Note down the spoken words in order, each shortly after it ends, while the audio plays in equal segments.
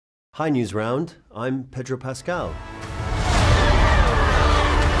Hi Newsround, I'm Pedro Pascal.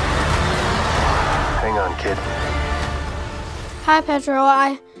 Hang on, kid. Hi Pedro,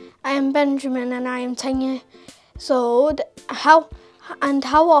 I am Benjamin and I am 10 years old. How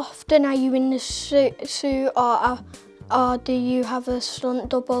often are you in the suit or do you have a stunt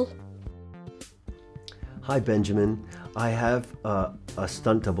double? Hi Benjamin, I have a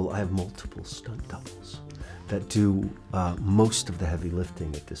stunt double. I have multiple stunt doubles that do most of the heavy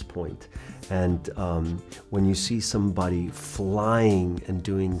lifting at this point. And when you see somebody flying and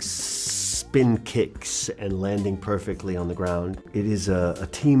doing spin kicks and landing perfectly on the ground, it is a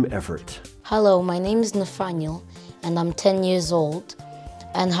team effort. Hello, my name is Nathaniel and I'm 10 years old.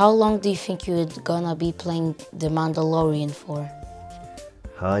 And how long do you think you're gonna be playing the Mandalorian for?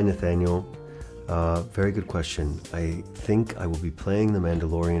 Hi Nathaniel, very good question. I think I will be playing the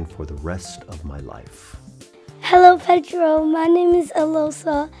Mandalorian for the rest of my life. Hello Pedro, my name is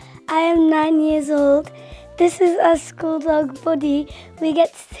Alosa. I am 9 years old. This is our school dog Buddy. We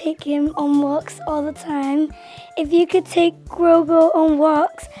get to take him on walks all the time. If you could take Grogu on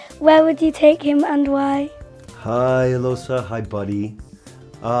walks, where would you take him and why? Hi Alosa, hi Buddy.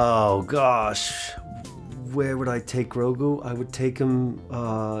 Oh gosh, where would I take Grogu? I would take him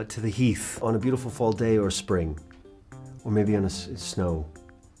to the heath on a beautiful fall day or spring, or maybe on snow.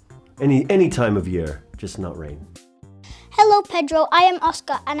 Any time of year, just not rain. Hello Pedro, I am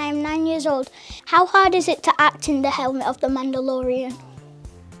Oscar and I am 9 years old. How hard is it to act in the helmet of the Mandalorian?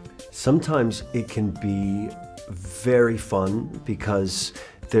 Sometimes it can be very fun because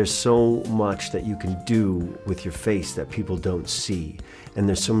there's so much that you can do with your face that people don't see. And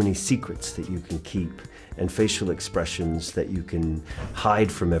there's so many secrets that you can keep and facial expressions that you can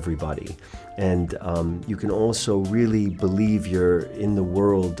hide from everybody. And you can also really believe you're in the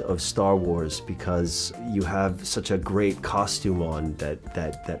world of Star Wars because you have such a great costume on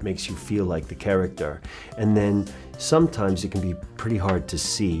that makes you feel like the character. And then sometimes it can be pretty hard to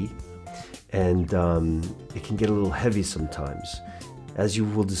see and it can get a little heavy sometimes. As you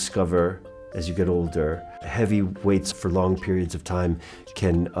will discover as you get older, heavy weights for long periods of time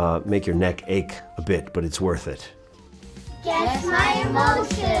can make your neck ache a bit, but it's worth it. Guess my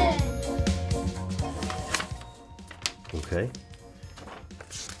emotion. Okay.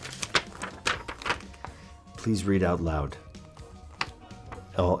 Please read out loud.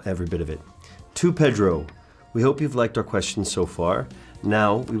 Every bit of it. To Pedro, we hope you've liked our questions so far.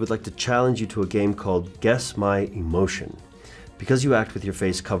 Now, we would like to challenge you to a game called Guess My Emotion. Because you act with your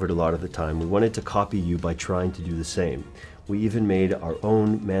face covered a lot of the time, we wanted to copy you by trying to do the same. We even made our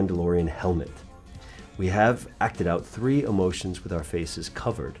own Mandalorian helmet. We have acted out 3 emotions with our faces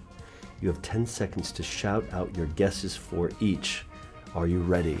covered. You have 10 seconds to shout out your guesses for each. Are you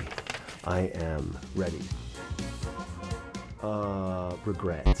ready? I am ready.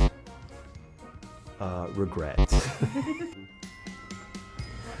 Regret. Regret.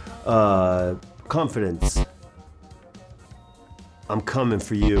 Confidence. I'm coming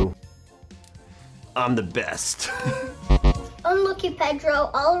for you. I'm the best. Unlucky Pedro,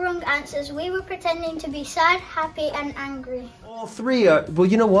 all wrong answers. We were pretending to be sad, happy and angry. All 3 are, well,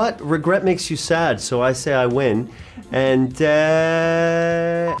 you know what? Regret makes you sad, so I say I win. And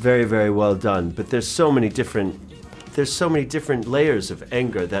very, very well done. But there's so many different layers of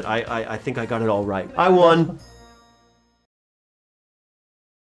anger that I think I got it all right. I won.